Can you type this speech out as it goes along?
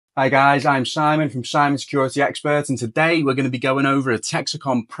Hi guys, I'm Simon from Simon Security Expert, and today we're going to be going over a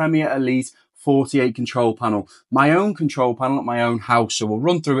Texecom Premier Elite 48 control panel. My own control panel at my own house. So we'll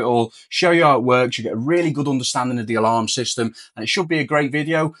run through it all, show you how it works, you get a really good understanding of the alarm system, and it should be a great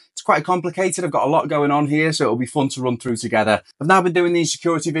video. It's quite complicated, I've got a lot going on here, so it'll be fun to run through together. I've now been doing these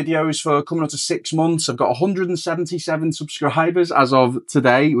security videos for coming up to 6 months. I've got 177 subscribers as of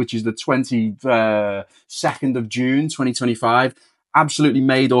today, which is the 22nd of June, 2025. Absolutely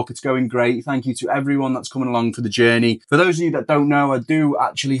made up. It's going great. Thank you to everyone that's coming along for the journey. For those of you that don't know, I do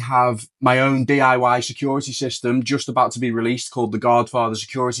actually have my own DIY security system just about to be released called the Godfather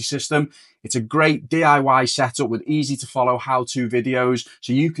Security System. It's a great DIY setup with easy to follow how-to videos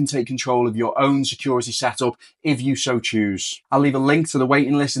so you can take control of your own security setup if you so choose. I'll leave a link to the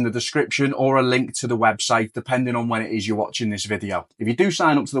waiting list in the description or a link to the website depending on when it is you're watching this video. If you do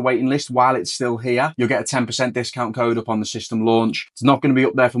sign up to the waiting list while it's still here, you'll get a 10% discount code upon the system launch. It's not going to be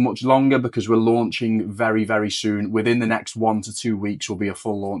up there for much longer because we're launching very, very soon. Within the next 1 to 2 weeks will be a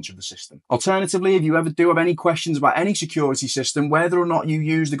full launch of the system. Alternatively, if you ever do have any questions about any security system, whether or not you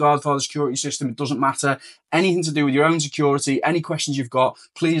use the Godfather security system, it doesn't matter. Anything to do with your own security, any questions you've got,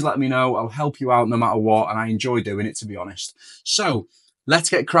 please let me know. I'll help you out no matter what, and I enjoy doing it, to be honest. So let's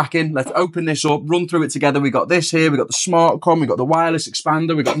get cracking. Let's open this up, run through it together. We got this here, we got the SmartCom, we got the wireless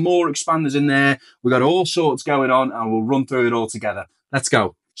expander, we got more expanders in there, we got all sorts going on, and we'll run through it all together. Let's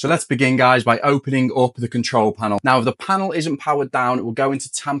go. So let's begin, guys, by opening up the control panel. Now, if the panel isn't powered down, it will go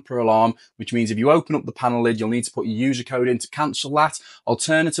into tamper alarm, which means if you open up the panel lid, you'll need to put your user code in to cancel that.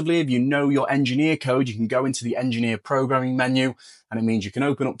 Alternatively, if you know your engineer code, you can go into the engineer programming menu, and it means you can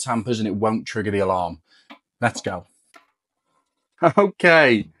open up tampers and it won't trigger the alarm. Let's go.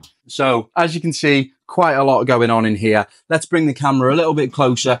 Okay, so as you can see, quite a lot going on in here. Let's bring the camera a little bit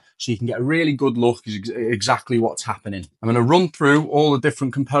closer so you can get a really good look at exactly what's happening. I'm going to run through all the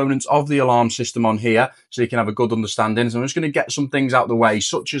different components of the alarm system on here so you can have a good understanding. So I'm just going to get some things out of the way,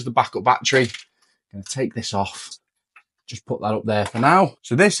 such as the backup battery. I'm going to take this off, just put that up there for now.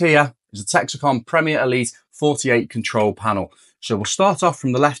 So this here is the Texecom Premier Elite 48 control panel. So we'll start off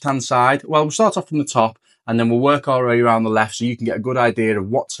from the left-hand side. Well, we'll start off from the top, and then we'll work our way around the left so you can get a good idea of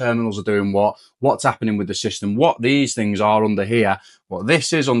what terminals are doing what's happening with the system, what these things are under here, what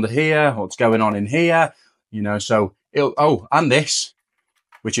this is under here, what's going on in here, you know, so and this,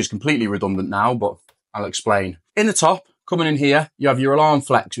 which is completely redundant now, but I'll explain. In the top, coming in here, you have your alarm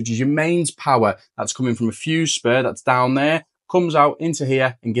flex, which is your mains power. That's coming from a fuse spur that's down there, comes out into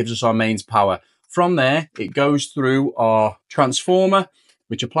here and gives us our mains power. From there, it goes through our transformer,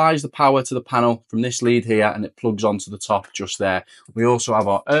 which applies the power to the panel from this lead here, and it plugs onto the top just there. We also have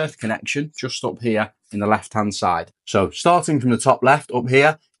our earth connection just up here in the left-hand side. So starting from the top left up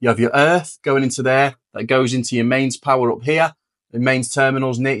here, you have your earth going into there, that goes into your mains power up here, the mains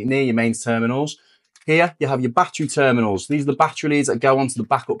terminals, near your mains terminals. Here, you have your battery terminals. These are the battery leads that go onto the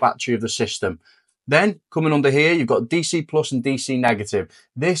backup battery of the system. Then coming under here, you've got DC plus and DC negative.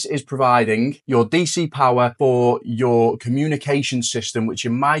 This is providing your DC power for your communication system, which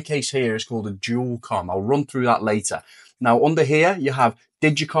in my case here is called a DualCom. I'll run through that later. Now under here, you have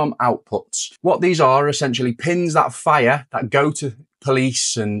digicom outputs. What these are essentially pins that fire that go to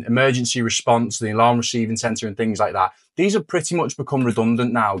police and emergency response, the alarm receiving center and things like that. These have pretty much become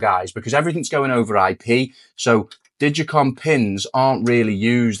redundant now, guys, because everything's going over IP. So digicom pins aren't really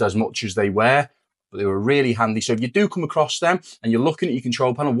used as much as they were, but they were really handy. So if you do come across them and you're looking at your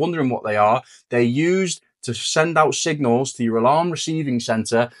control panel, wondering what they are, they're used to send out signals to your alarm receiving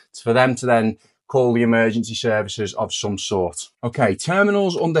center for them to then call the emergency services of some sort. Okay,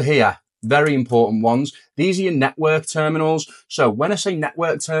 terminals under here, very important ones. These are your network terminals. So when I say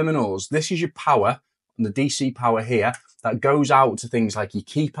network terminals, this is your power and the DC power here that goes out to things like your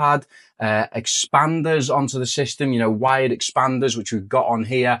keypad, expanders onto the system, you know, wired expanders, which we've got on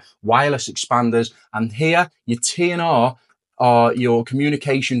here, wireless expanders, and here your TNR are your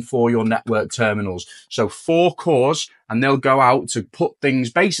communication for your network terminals. So 4 cores, and they'll go out to put things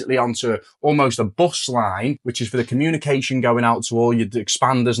basically onto almost a bus line, which is for the communication going out to all your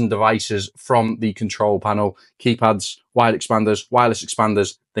expanders and devices from the control panel, keypads, wired expanders, wireless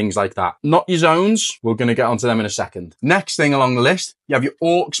expanders, things like that. Not your zones. We're going to get onto them in a second. Next thing along the list, you have your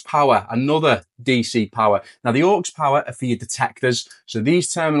aux power, another DC power. Now the aux power are for your detectors. So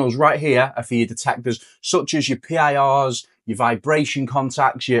these terminals right here are for your detectors, such as your PIRs, your vibration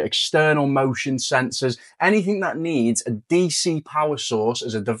contacts, your external motion sensors, anything that needs it's a DC power source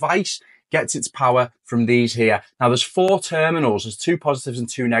as a device gets its power from these here. Now there's 4 terminals, there's 2 positives and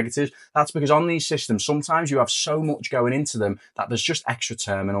 2 negatives. That's because on these systems, sometimes you have so much going into them that there's just extra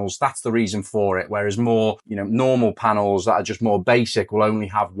terminals. That's the reason for it. Whereas more, normal panels that are just more basic will only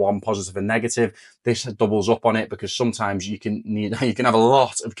have 1 positive and negative. This doubles up on it because sometimes you can have a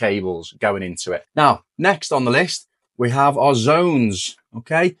lot of cables going into it. Now, next on the list, we have our zones,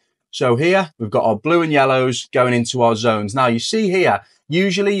 okay? So here we've got our blue and yellows going into our zones. Now you see here,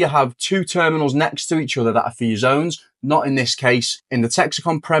 usually you have 2 terminals next to each other that are for your zones. Not in this case. In the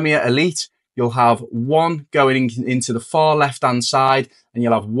Texecom Premier Elite, you'll have 1 going into the far left-hand side, and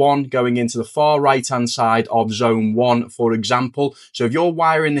you'll have 1 going into the far right-hand side of zone 1, for example. So if you're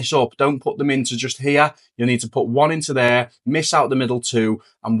wiring this up, don't put them into just here. You'll need to put 1 into there, miss out the middle 2,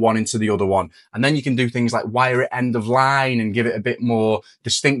 and 1 into the other one. And then you can do things like wire it end of line and give it a bit more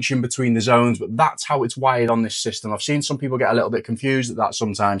distinction between the zones, but that's how it's wired on this system. I've seen some people get a little bit confused at that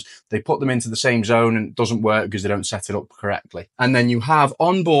sometimes. They put them into the same zone and it doesn't work because they don't set it up correctly. And then you have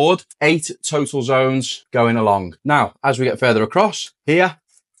on board 8 total zones going along. Now, as we get further across, here,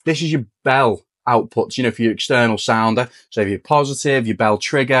 this is your bell outputs, for your external sounder. So your positive, your bell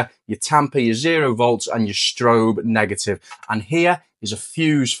trigger, your tamper, your 0 volts, and your strobe negative. And here is a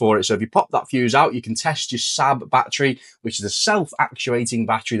fuse for it. So if you pop that fuse out, you can test your SAB battery, which is a self-actuating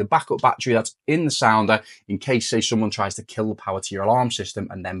battery, the backup battery that's in the sounder in case, say, someone tries to kill the power to your alarm system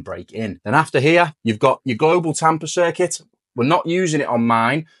and then break in. Then after here, you've got your global tamper circuit. We're not using it on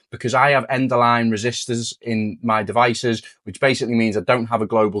mine because I have end-of-line resistors in my devices, which basically means I don't have a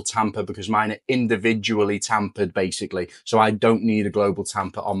global tamper because mine are individually tampered, basically. So I don't need a global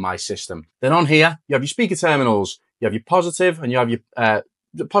tamper on my system. Then on here, you have your speaker terminals. You have your positive and you have your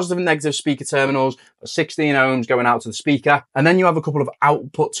positive and negative speaker terminals, 16 ohms going out to the speaker. And then you have a couple of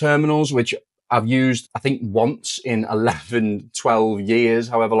output terminals, which I've used, I think, once in 11, 12 years,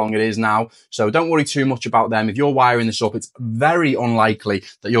 however long it is now. So don't worry too much about them. If you're wiring this up, it's very unlikely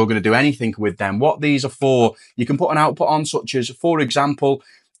that you're going to do anything with them. What these are for, you can put an output on, such as, for example,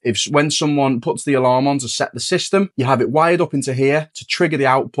 when someone puts the alarm on to set the system, you have it wired up into here to trigger the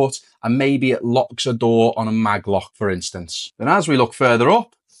output, and maybe it locks a door on a mag lock, for instance. Then as we look further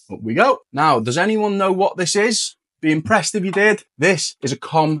up we go. Now, does anyone know what this is? Be impressed if you did. This is a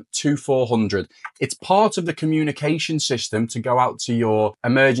COM2400. It's part of the communication system to go out to your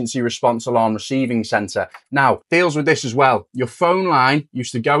emergency response alarm receiving center. Now, deals with this as well. Your phone line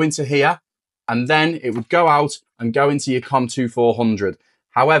used to go into here, and then it would go out and go into your COM2400.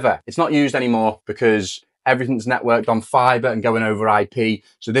 However, it's not used anymore because everything's networked on fiber and going over IP.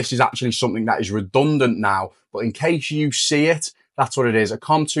 So this is actually something that is redundant now. But in case you see it, that's what it is, a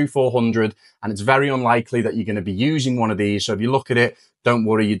COM2400, and it's very unlikely that you're going to be using one of these. So if you look at it, don't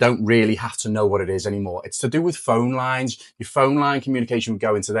worry, you don't really have to know what it is anymore. It's to do with phone lines. Your phone line communication would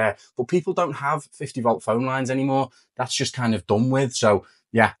go into there, but people don't have 50-volt phone lines anymore. That's just kind of done with. So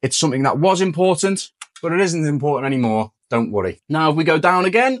yeah, it's something that was important, but it isn't important anymore. Don't worry. Now, if we go down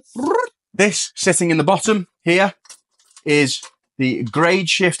again, this sitting in the bottom here is the grade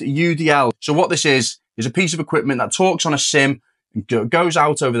shift UDL. So what this is a piece of equipment that talks on a SIM, goes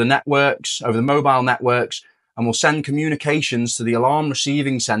out over the networks, over the mobile networks, and will send communications to the alarm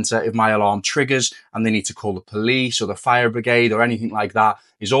receiving center if my alarm triggers and they need to call the police or the fire brigade or anything like that.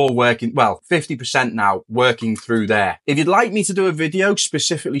 Is all working, well, 50% now working through there. If you'd like me to do a video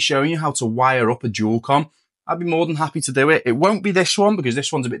specifically showing you how to wire up a DualCom, I'd be more than happy to do it. It won't be this one because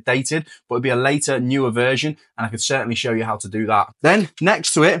this one's a bit dated, but it'll be a later, newer version, and I could certainly show you how to do that. Then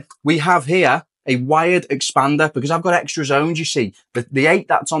next to it, we have here a wired expander because I've got extra zones, you see. The 8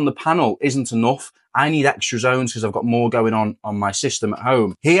 that's on the panel isn't enough. I need extra zones because I've got more going on my system at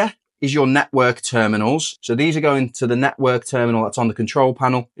home. Here is your network terminals. So these are going to the network terminal that's on the control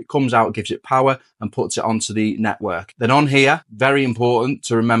panel. It comes out, gives it power and puts it onto the network. Then on here, very important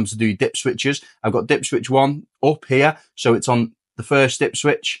to remember to do dip switches. I've got dip switch 1 up here. So it's on the first dip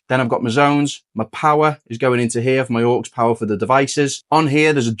switch. Then I've got my zones. My power is going into here for my aux power for the devices. On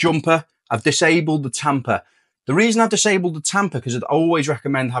here, there's a jumper. I've disabled the tamper. The reason I've disabled the tamper, because I'd always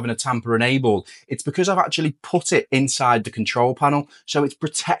recommend having a tamper enabled, it's because I've actually put it inside the control panel. So it's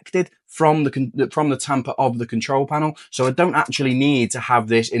protected from the tamper of the control panel. So I don't actually need to have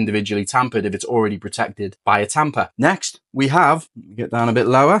this individually tampered if it's already protected by a tamper. Next, we have, get down a bit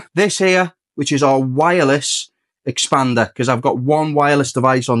lower, this here, which is our wireless expander, because I've got one wireless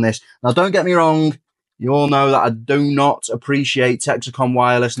device on this. Now, don't get me wrong. You all know that I do not appreciate Texecom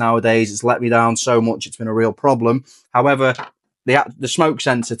wireless nowadays. It's let me down so much. It's been a real problem. However, the smoke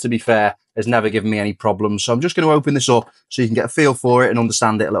sensor, to be fair, has never given me any problems. So I'm just going to open this up so you can get a feel for it and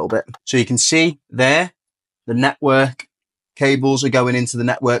understand it a little bit. So you can see there, The network cables are going into the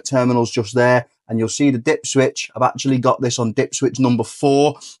network terminals just there. And you'll see the dip switch. I've actually got this on dip switch number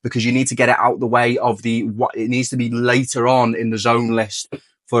 4 because you need to get it out the way of the, what it needs to be later on in the zone list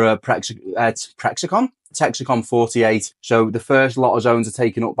for a Texecom 48. So the first lot of zones are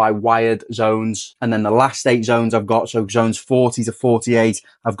taken up by wired zones. And then the last 8 zones I've got, so zones 40 to 48,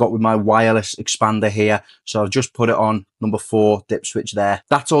 I've got with my wireless expander here. So I've just put it on number 4 dip switch there.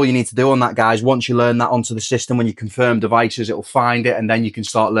 That's all you need to do on that, guys. Once you learn that onto the system, when you confirm devices, it'll find it, and then you can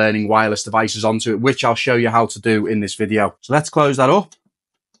start learning wireless devices onto it, which I'll show you how to do in this video. So let's close that up,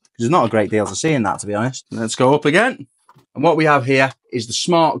 because there's not a great deal to see in that, to be honest. Let's go up again. And what we have here is the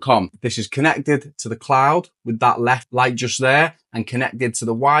SmartCom. This is connected to the cloud with that left light just there, and connected to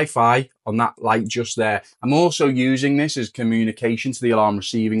the Wi-Fi on that light just there. I'm also using this as communication to the alarm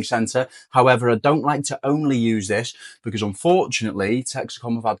receiving center. However, I don't like to only use this because unfortunately,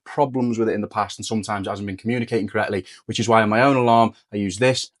 Texecom have had problems with it in the past, and sometimes it hasn't been communicating correctly, which is why on my own alarm, I use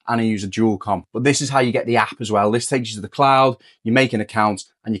this and I use a DualCom. But this is how you get the app as well. This takes you to the cloud, you make an account,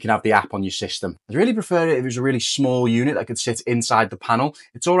 and you can have the app on your system. I'd really prefer it if it was a really small unit that could sit inside the panel.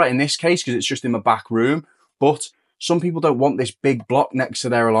 It's all right in this case because it's just in my back room, but some people don't want this big block next to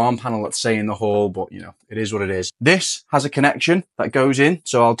their alarm panel, let's say in the hall, but you know, it is what it is. This has a connection that goes in.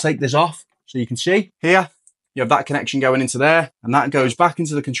 So I'll take this off so you can see here, you have that connection going into there, and that goes back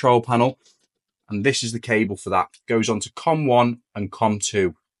into the control panel. And this is the cable for that. It goes on to COM1 and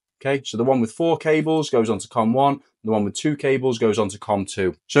COM2. Okay, so the one with 4 cables goes on to COM1. The one with 2 cables goes on to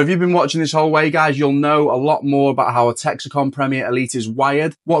COM2. So if you've been watching this whole way, guys, you'll know a lot more about how a Texecom Premier Elite is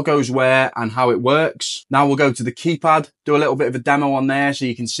wired, what goes where, and how it works. Now we'll go to the keypad, do a little bit of a demo on there so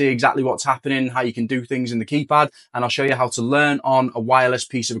you can see exactly what's happening, how you can do things in the keypad, and I'll show you how to learn on a wireless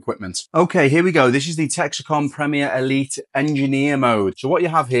piece of equipment. Okay, here we go. This is the Texecom Premier Elite Engineer mode. So what you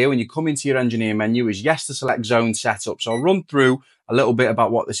have here when you come into your engineer menu is yes to select zone setup. So I'll run through a little bit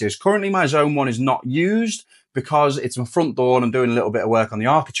about what this is. Currently, my zone 1 is not used because it's my front door and I'm doing a little bit of work on the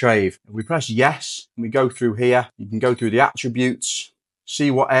architrave. If we press yes, and we go through here, you can go through the attributes, see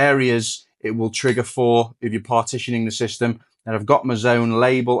what areas it will trigger for if you're partitioning the system. And I've got my zone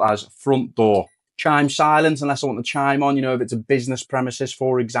label as front door. Chime silent unless I want the chime on. You know, if it's a business premises,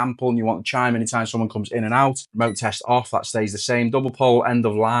 for example, and you want the chime anytime someone comes in and out. Remote test off, that stays the same. Double pole end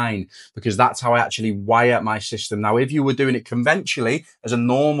of line, because that's how I actually wire my system. Now, if you were doing it conventionally as a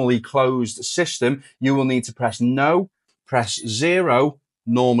normally closed system, you will need to press no, press 0,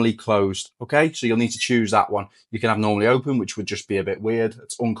 normally closed. Okay, so you'll need to choose that one. You can have normally open, which would just be a bit weird.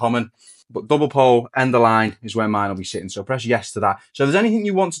 It's uncommon. But double pole, end of line is where mine will be sitting. So press yes to that. So if there's anything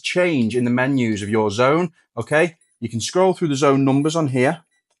you want to change in the menus of your zone, okay, you can scroll through the zone numbers on here.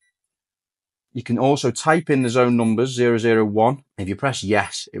 You can also type in the zone numbers 001. If you press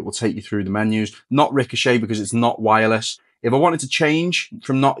yes, it will take you through the menus. Not ricochet because it's not wireless. If I wanted to change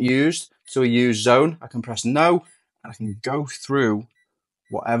from not used to a used zone, I can press no, and I can go through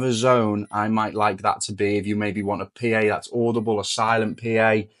whatever zone I might like that to be. If you maybe want a PA that's audible, a silent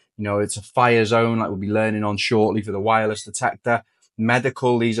PA, you know, it's a fire zone like we'll be learning on shortly for the wireless detector.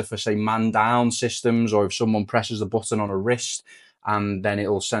 Medical, these are for, say, man-down systems, or if someone presses the button on a wrist and then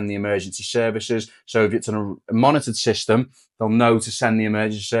it'll send the emergency services. So if it's a monitored system, they'll know to send the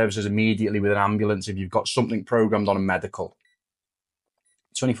emergency services immediately with an ambulance if you've got something programmed on a medical.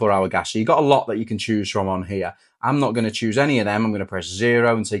 24-hour gas. So you've got a lot that you can choose from on here. I'm not going to choose any of them. I'm going to press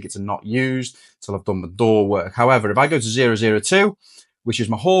 0 and take it to not used till I've done the door work. However, if I go to 002, which is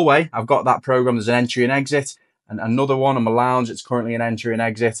my hallway, I've got that programmed as an entry and exit, and another one on my lounge, it's currently an entry and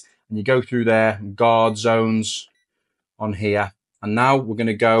exit, and you go through there, guard zones on here. And now we're going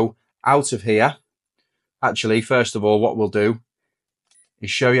to go out of here. Actually, first of all, what we'll do is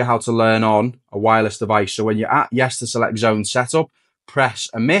show you how to learn on a wireless device. So when you're at yes to select zone setup, press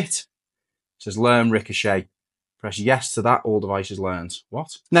emit, it says learn ricochet. Press yes to that, all devices learned.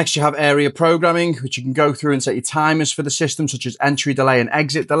 What? Next, you have area programming, which you can go through and set your timers for the system, such as entry delay and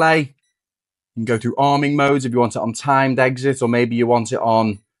exit delay. You can go through arming modes if you want it on timed exit, or maybe you want it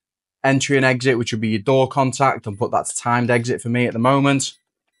on entry and exit, which would be your door contact, and put that to timed exit for me at the moment.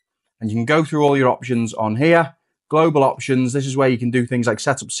 And you can go through all your options on here. Global options, this is where you can do things like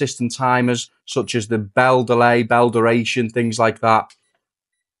set up system timers, such as the bell delay, bell duration, things like that.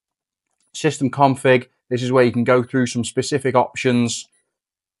 System config, this is where you can go through some specific options.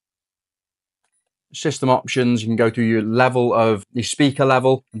 System options, you can go through your level of your speaker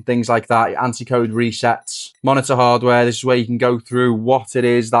level and things like that, your anti-code resets. Monitor hardware, this is where you can go through what it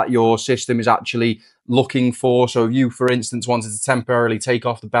is that your system is actually looking for. So if you, for instance, wanted to temporarily take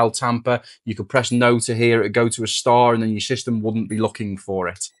off the bell tamper, you could press no to here, it would go to a star, and then your system wouldn't be looking for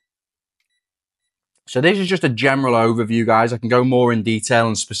it. So this is just a general overview, guys. I can go more in detail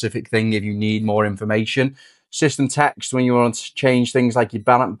on specific thing if you need more information. System text, when you want to change things like your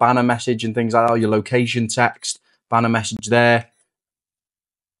banner message and things like that, or your location text, banner message there.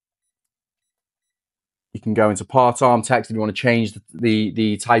 You can go into part arm text if you want to change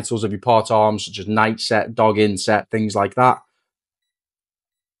the titles of your part arms, such as night set, dog in set, things like that.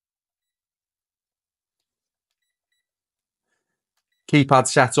 Keypad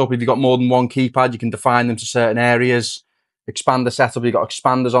setup, if you've got more than one keypad, you can define them to certain areas. Expander setup, you've got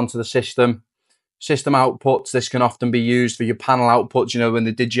expanders onto the system. System outputs, this can often be used for your panel outputs, you know, when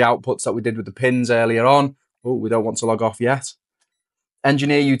the digi outputs that we did with the pins earlier on. Oh, we don't want to log off yet.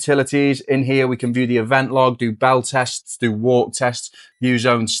 Engineer utilities, in here we can view the event log, do bell tests, do walk tests, view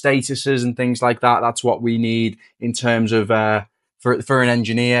zone statuses and things like that. That's what we need in terms of for an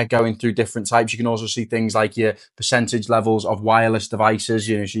engineer going through different types. You can also see things like your percentage levels of wireless devices,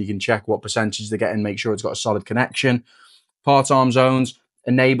 you know, so you can check what percentage they're getting, make sure it's got a solid connection. Part arm zones,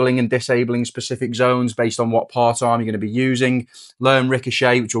 enabling and disabling specific zones based on what part arm you're going to be using. Learn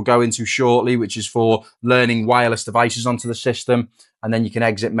ricochet, which we'll go into shortly, which is for learning wireless devices onto the system. And then you can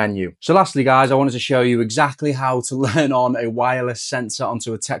exit menu. So lastly, guys, I wanted to show you exactly how to learn on a wireless sensor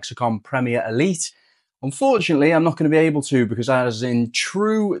onto a Texecom Premier Elite. Unfortunately, I'm not going to be able to, because as in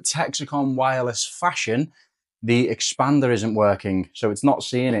true Texecom wireless fashion, the expander isn't working, so it's not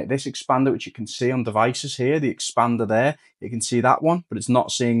seeing it. This expander, which you can see on devices here, the expander there, you can see that one, but it's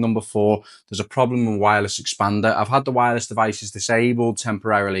not seeing number 4. There's a problem with wireless expander. I've had the wireless devices disabled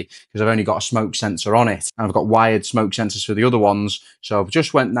temporarily because I've only got a smoke sensor on it, and I've got wired smoke sensors for the other ones. So I've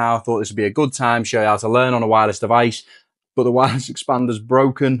just went now, I thought this would be a good time to show you how to learn on a wireless device, but the wireless expander's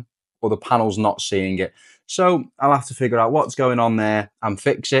broken or the panel's not seeing it. So I'll have to figure out what's going on there and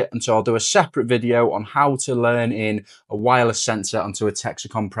fix it. And so I'll do a separate video on how to learn in a wireless sensor onto a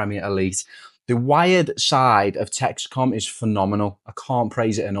Texecom Premier Elite. The wired side of Texecom is phenomenal. I can't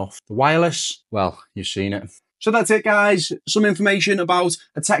praise it enough. The wireless, well, you've seen it. So that's it, guys. Some information about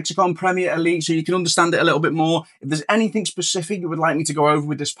a Texecom Premier Elite so you can understand it a little bit more. If there's anything specific you would like me to go over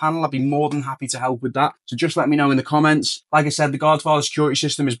with this panel, I'd be more than happy to help with that. So just let me know in the comments. Like I said, the Godfather security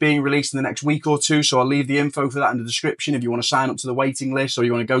system is being released in the next week or two, so I'll leave the info for that in the description if you want to sign up to the waiting list or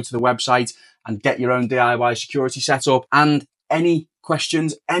you want to go to the website and get your own DIY security setup. And any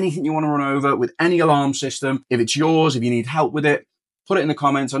questions, anything you want to run over with any alarm system, if it's yours, if you need help with it, put it in the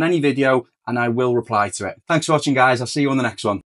comments on any video and I will reply to it. Thanks for watching, guys. I'll see you on the next one.